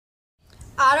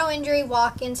Auto Injury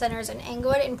Walk-In Centers in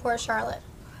Englewood and Port Charlotte.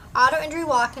 Auto Injury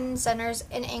Walk-In Centers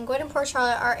in Englewood and Port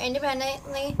Charlotte are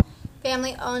independently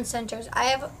family-owned centers. I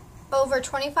have over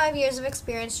 25 years of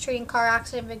experience treating car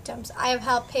accident victims. I have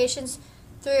helped patients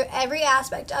through every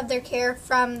aspect of their care,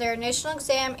 from their initial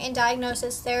exam and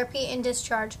diagnosis, therapy, and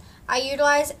discharge. I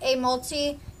utilize a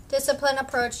multi-discipline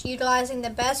approach, utilizing the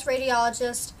best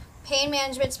radiologists, pain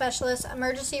management specialists,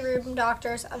 emergency room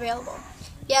doctors available.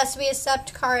 Yes, we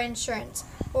accept car insurance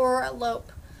or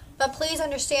LOPE. But please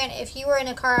understand, if you were in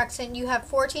a car accident, you have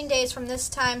 14 days from this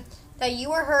time that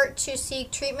you were hurt to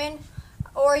seek treatment,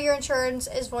 or your insurance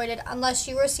is voided unless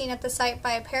you were seen at the site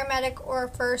by a paramedic or a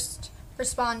first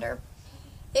responder.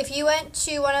 If you went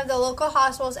to one of the local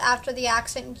hospitals after the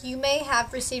accident, you may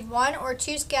have received 1 or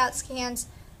 2 CAT scans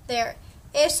there.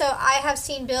 If so, I have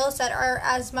seen bills that are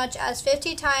as much as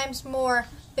 50 times more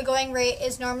the going rate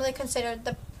is normally considered.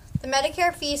 The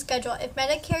Medicare fee schedule. If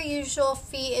Medicare usual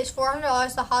fee is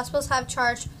 $400, the hospitals have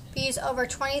charged fees over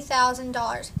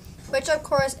 $20,000, which of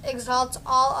course exalts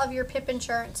all of your PIP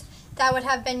insurance that would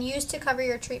have been used to cover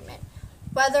your treatment.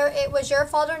 Whether it was your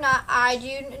fault or not, I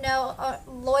do know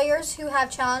lawyers who have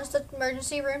challenged the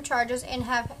emergency room charges and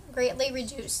have greatly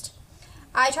reduced.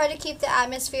 I try to keep the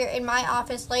atmosphere in my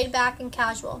office laid back and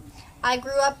casual. I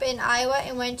grew up in Iowa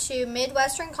and went to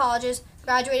Midwestern colleges,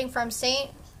 graduating from St.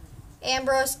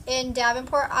 Ambrose in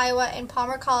Davenport, Iowa, and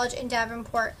Palmer College in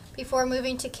Davenport, before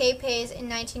moving to Cape Hayes in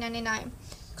 1999.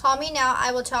 Call me now.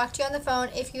 I will talk to you on the phone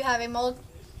if you have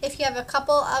a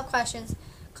couple of questions.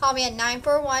 Call me at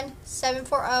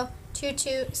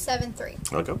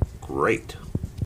 941-740-2273. Okay, great.